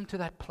 Have you come to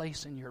that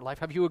place in your life?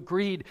 Have you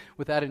agreed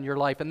with that in your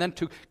life? And then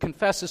to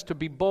confess is to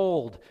be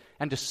bold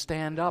and to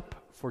stand up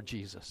for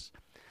Jesus.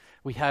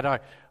 We had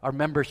our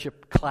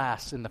membership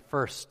class in the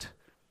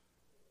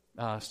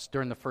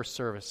during the first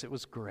service. It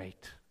was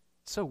great.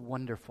 It's so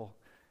wonderful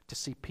to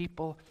see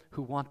people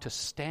who want to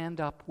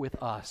stand up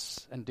with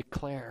us and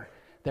declare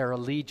their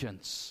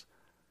allegiance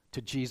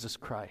to Jesus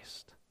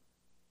Christ.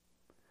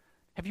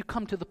 Have you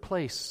come to the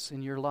place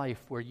in your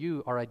life where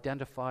you are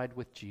identified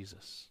with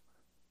Jesus?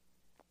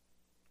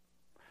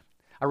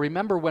 I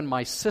remember when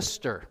my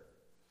sister,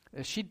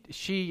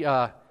 she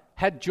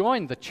had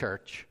joined the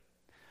church,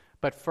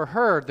 but for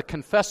her, the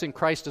confessing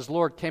Christ as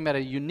Lord came at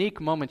a unique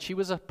moment. She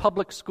was a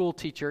public school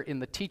teacher in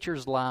the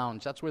teacher's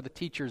lounge. That's where the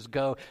teachers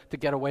go to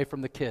get away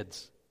from the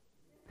kids.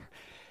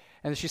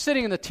 And she's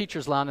sitting in the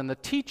teacher's lounge, and the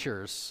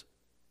teachers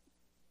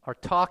are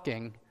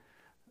talking,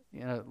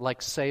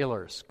 like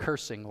sailors,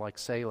 cursing like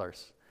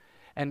sailors.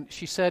 And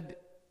she said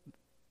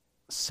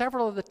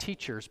several of the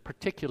teachers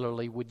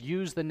particularly would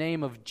use the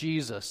name of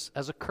Jesus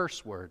as a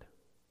curse word.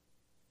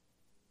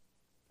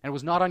 And it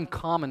was not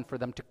uncommon for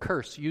them to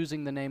curse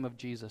using the name of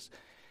Jesus.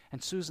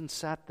 And Susan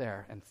sat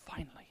there, and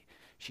finally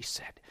she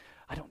said,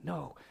 I don't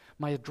know,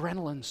 my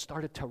adrenaline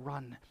started to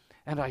run.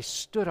 And I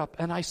stood up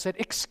and I said,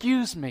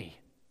 excuse me,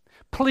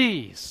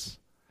 please.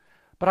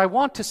 But I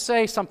want to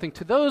say something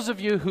to those of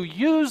you who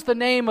use the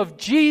name of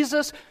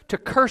Jesus to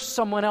curse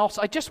someone else.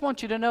 I just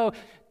want you to know,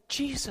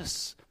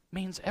 Jesus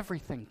means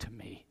everything to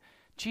me.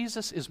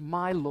 Jesus is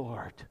my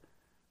Lord.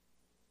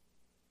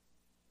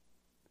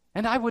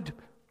 And I would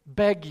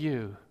beg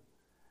you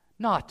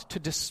not to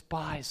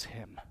despise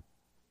him,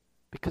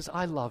 because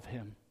I love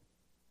him.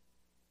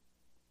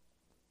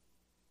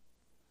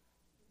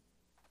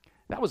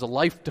 That was a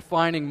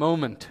life-defining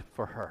moment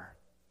for her.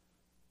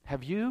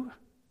 Have you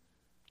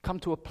come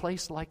to a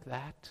place like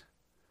that,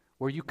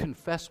 where you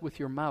confess with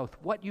your mouth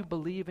what you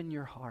believe in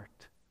your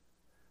heart?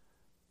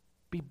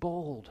 Be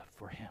bold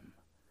for him.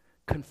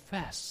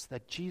 Confess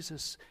that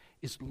Jesus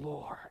is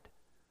Lord.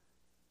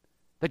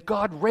 That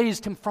God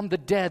raised him from the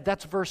dead.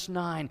 That's verse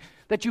 9.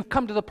 That you've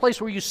come to the place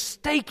where you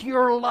stake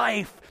your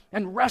life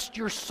and rest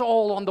your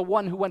soul on the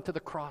one who went to the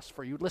cross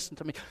for you. Listen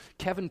to me.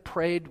 Kevin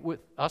prayed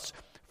with us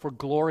for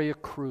Gloria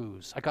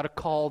Cruz. I got a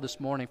call this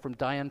morning from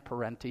Diane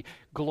Parenti.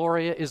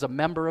 Gloria is a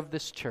member of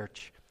this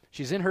church.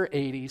 She's in her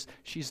 80s.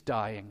 She's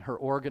dying. Her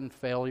organ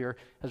failure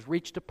has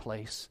reached a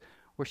place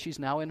where she's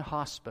now in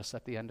hospice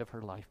at the end of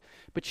her life.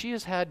 But she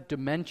has had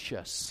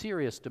dementia,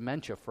 serious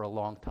dementia, for a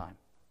long time.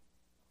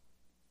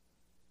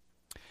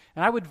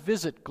 And I would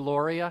visit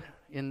Gloria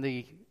in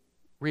the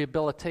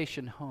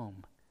rehabilitation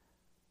home.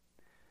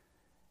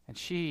 And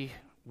she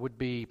would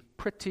be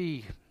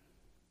pretty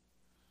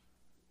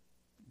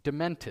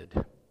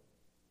demented,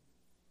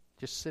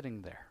 just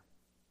sitting there.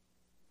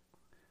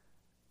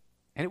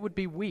 And it would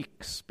be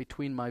weeks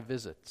between my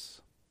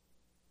visits.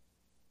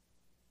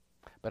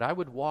 But I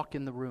would walk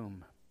in the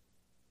room,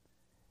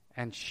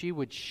 and she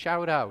would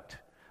shout out,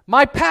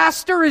 "My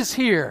pastor is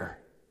here!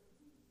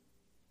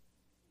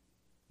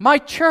 My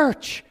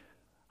church!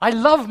 I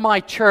love my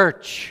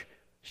church,"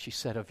 she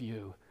said of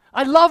you.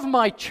 "I love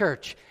my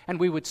church." And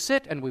we would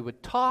sit and we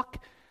would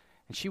talk,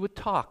 and she would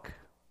talk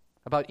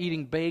about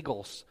eating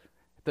bagels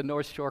at the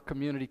North Shore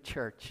Community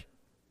Church.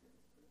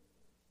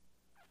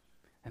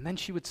 And then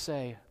she would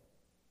say,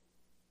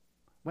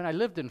 "When I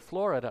lived in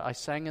Florida, I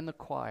sang in the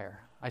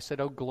choir." I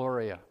said, "Oh,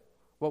 Gloria,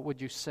 what would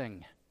you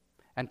sing?"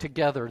 And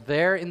together,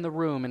 there in the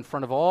room, in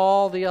front of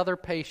all the other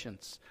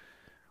patients,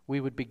 we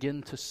would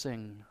begin to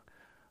sing,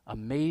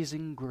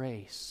 "Amazing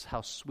Grace,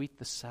 how sweet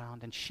the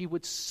sound." And she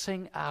would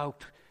sing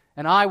out,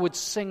 and I would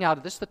sing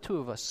out. This is the two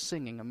of us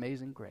singing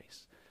Amazing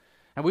Grace.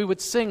 And we would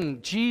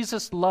sing,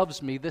 "Jesus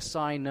loves me, this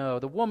I know."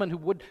 The woman who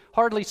would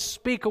hardly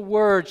speak a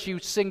word, she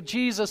would sing,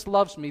 "Jesus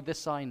loves me,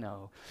 this I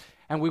know."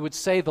 and we would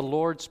say the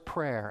Lord's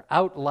Prayer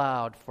out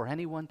loud for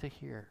anyone to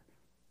hear.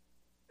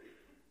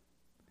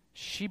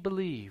 She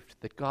believed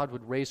that God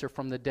would raise her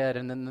from the dead,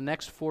 and in the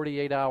next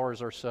 48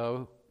 hours or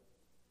so,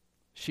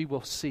 she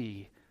will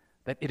see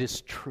that it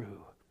is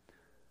true.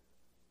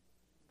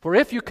 For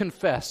if you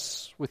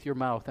confess with your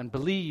mouth and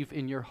believe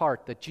in your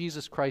heart that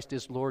Jesus Christ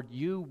is Lord,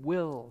 you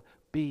will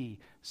be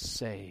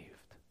saved.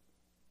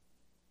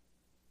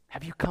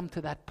 Have you come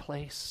to that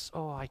place?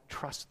 Oh, I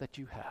trust that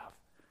you have.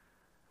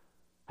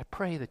 I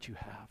pray that you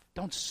have.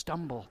 Don't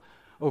stumble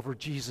over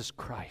Jesus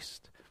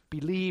Christ.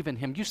 Believe in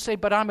Him. You say,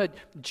 but I'm a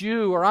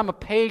Jew, or I'm a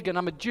pagan,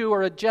 I'm a Jew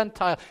or a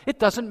Gentile. It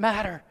doesn't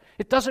matter.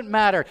 It doesn't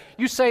matter.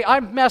 You say,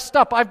 I'm messed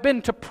up, I've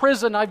been to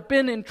prison, I've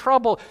been in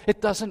trouble.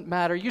 It doesn't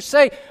matter. You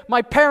say,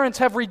 my parents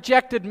have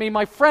rejected me,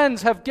 my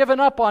friends have given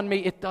up on me.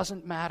 It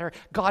doesn't matter.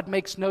 God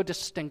makes no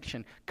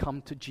distinction.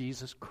 Come to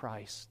Jesus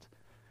Christ.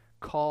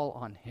 Call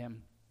on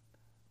Him.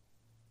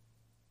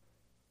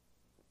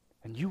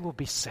 And you will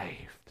be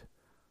saved.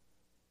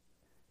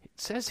 It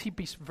says,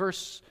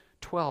 verse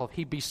 12,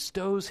 He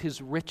bestows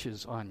His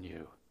riches on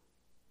you.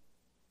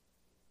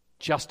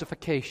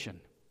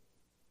 Justification.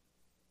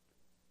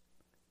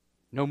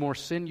 No more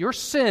sin. Your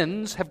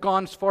sins have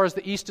gone as far as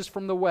the east is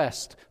from the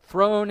west,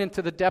 thrown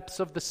into the depths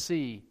of the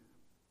sea.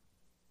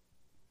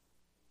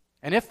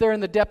 And if they're in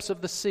the depths of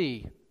the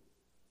sea,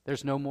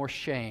 there's no more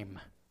shame.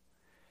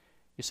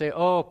 You say,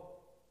 oh,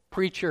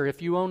 preacher,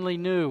 if you only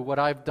knew what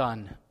I've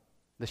done,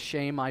 the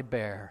shame I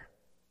bear.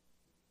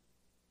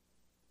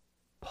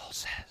 Paul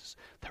says,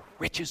 the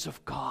riches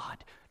of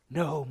God,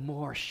 no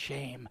more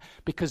shame,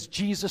 because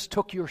Jesus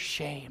took your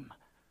shame.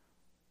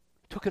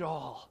 He took it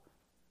all.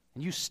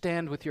 And you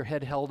stand with your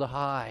head held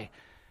high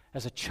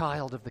as a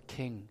child of the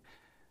King,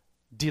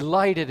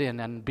 delighted in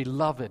and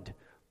beloved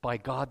by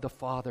God the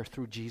Father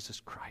through Jesus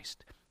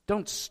Christ.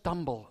 Don't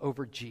stumble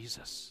over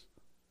Jesus.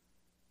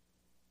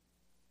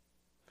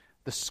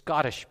 The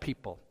Scottish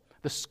people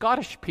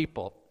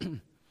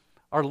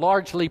are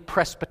largely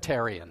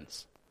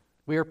Presbyterians.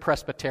 We are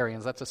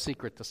Presbyterians. That's a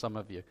secret to some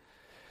of you.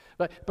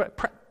 But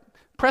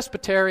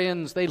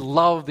Presbyterians, they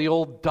love the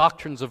old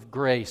doctrines of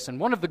grace. And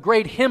one of the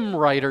great hymn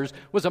writers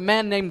was a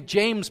man named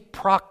James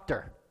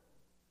Proctor.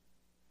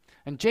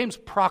 And James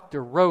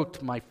Proctor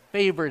wrote my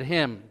favorite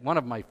hymn, one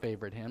of my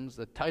favorite hymns.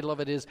 The title of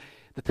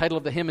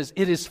the hymn is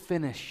 "It Is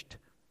Finished."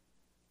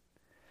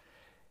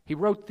 He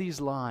wrote these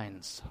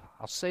lines.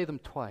 I'll say them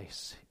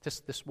twice.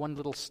 Just this one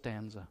little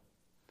stanza.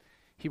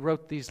 He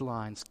wrote these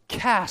lines: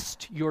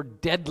 "Cast your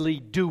deadly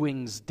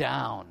doings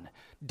down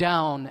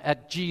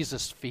at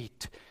Jesus'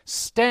 feet.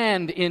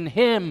 Stand in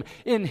Him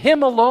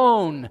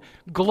alone,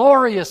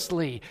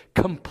 gloriously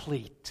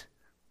complete."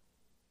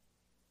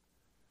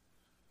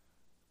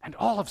 And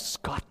all of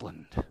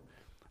Scotland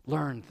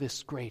learned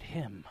this great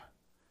hymn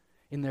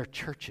in their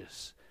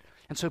churches.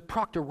 And so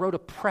Proctor wrote a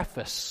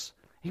preface.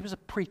 He was a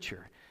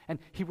preacher, and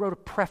he wrote a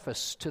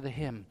preface to the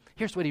hymn.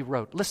 Here's what he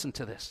wrote. Listen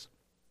to this.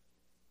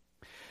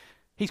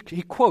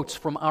 He quotes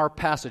from our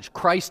passage,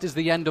 "Christ is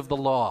the end of the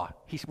law."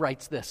 He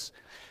writes this: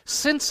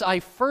 "Since I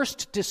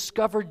first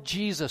discovered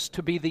Jesus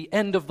to be the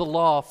end of the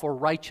law for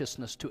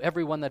righteousness to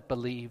everyone that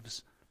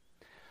believes,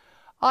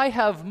 I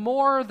have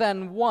more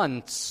than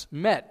once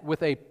met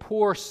with a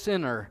poor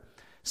sinner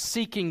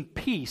seeking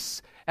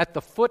peace at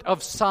the foot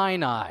of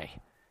Sinai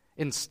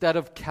instead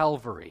of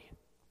Calvary."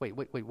 Wait,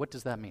 what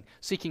does that mean?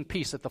 Seeking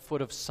peace at the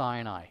foot of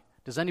Sinai.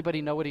 Does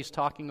anybody know what he's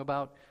talking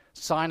about?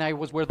 Sinai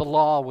was where the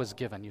law was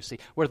given, you see,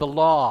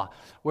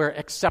 where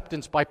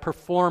acceptance by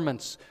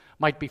performance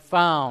might be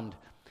found.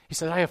 He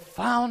said, I have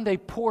found a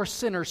poor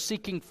sinner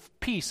seeking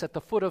peace at the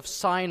foot of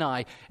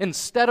Sinai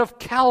instead of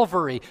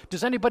Calvary.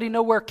 Does anybody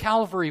know where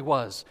Calvary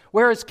was?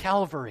 Where is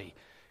Calvary?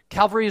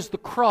 Calvary is the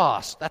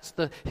cross. That's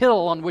the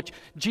hill on which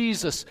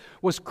Jesus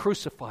was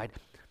crucified.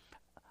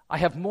 I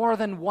have more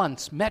than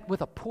once met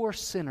with a poor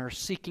sinner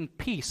seeking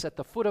peace at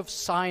the foot of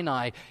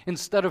Sinai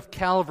instead of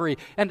Calvary,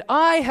 and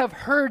I have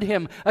heard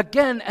him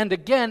again and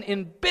again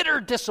in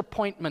bitter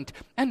disappointment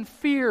and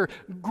fear,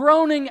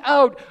 groaning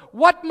out,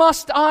 "What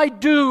must I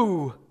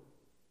do?"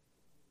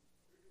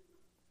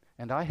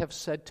 And I have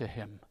said to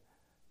him,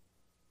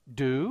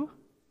 Do?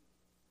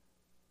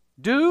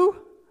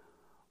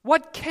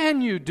 What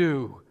can you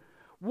do?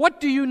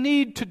 What do you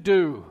need to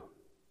do?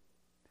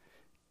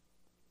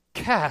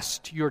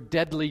 Cast your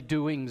deadly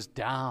doings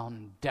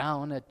down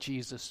at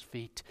Jesus'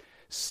 feet.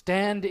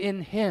 Stand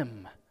in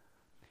Him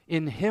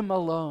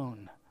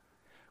alone,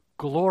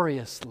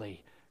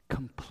 gloriously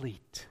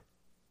complete.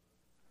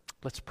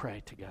 Let's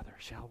pray together,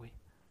 shall we?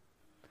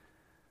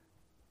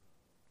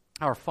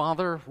 Our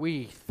Father,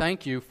 we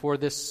thank You for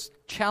this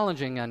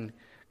challenging and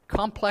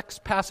complex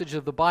passage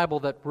of the Bible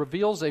that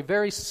reveals a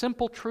very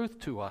simple truth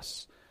to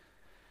us,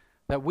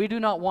 that we do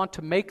not want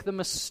to make the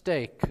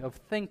mistake of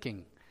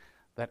thinking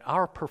that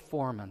our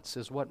performance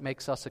is what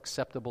makes us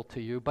acceptable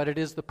to You, but it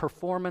is the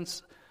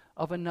performance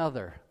of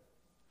another,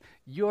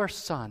 Your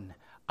Son,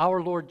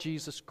 our Lord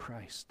Jesus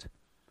Christ,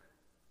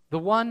 the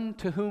one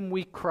to whom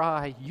we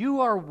cry,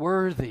 You are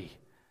worthy,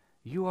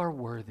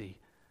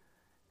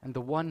 and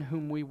the one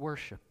whom we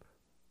worship.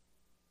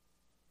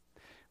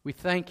 We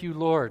thank you,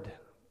 Lord,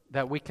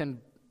 that we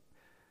can,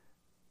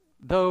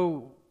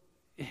 though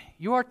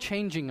you are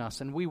changing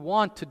us and we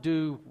want to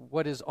do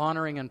what is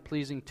honoring and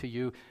pleasing to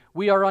you,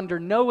 we are under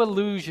no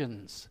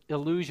illusions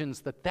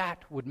that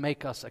would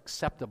make us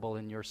acceptable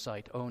in your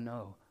sight. Oh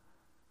no.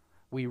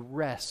 We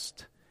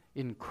rest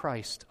in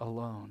Christ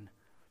alone.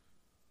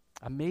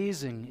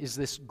 Amazing is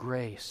this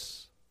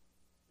grace.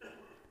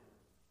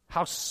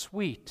 How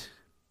sweet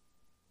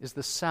is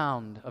the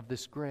sound of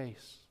this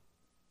grace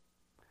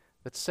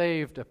that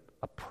saved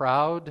a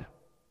proud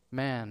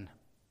man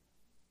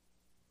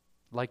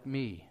like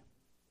me.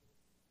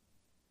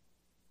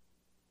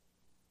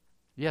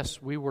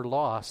 Yes, we were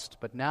lost,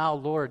 but now,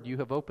 Lord, you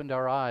have opened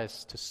our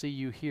eyes to see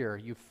you here.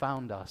 You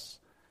found us.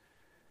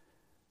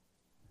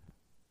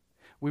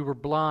 We were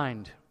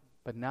blind,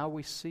 but now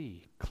we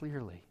see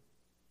clearly.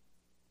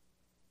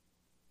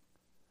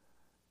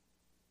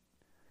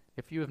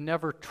 If you have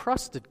never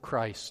trusted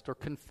Christ or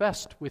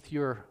confessed with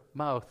your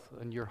mouth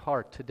and your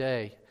heart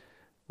today,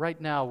 right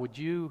now, would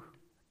you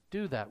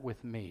do that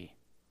with me?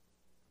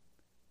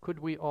 Could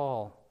we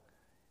all,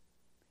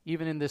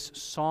 even in this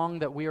song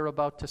that we are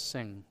about to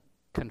sing,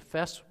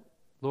 confess,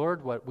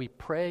 Lord, what we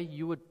pray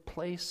you would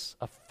place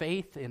a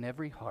faith in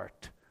every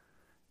heart.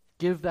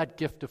 Give that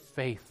gift of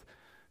faith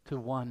to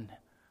one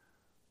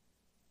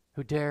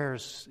who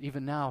dares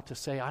even now to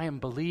say, I am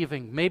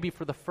believing, maybe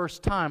for the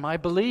first time, I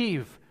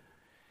believe.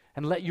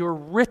 And let your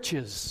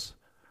riches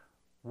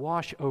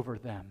wash over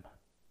them,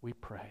 we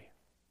pray.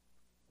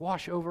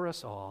 Wash over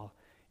us all.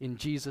 In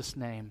Jesus'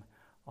 name,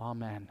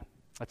 amen.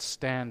 Let's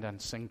stand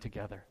and sing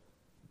together.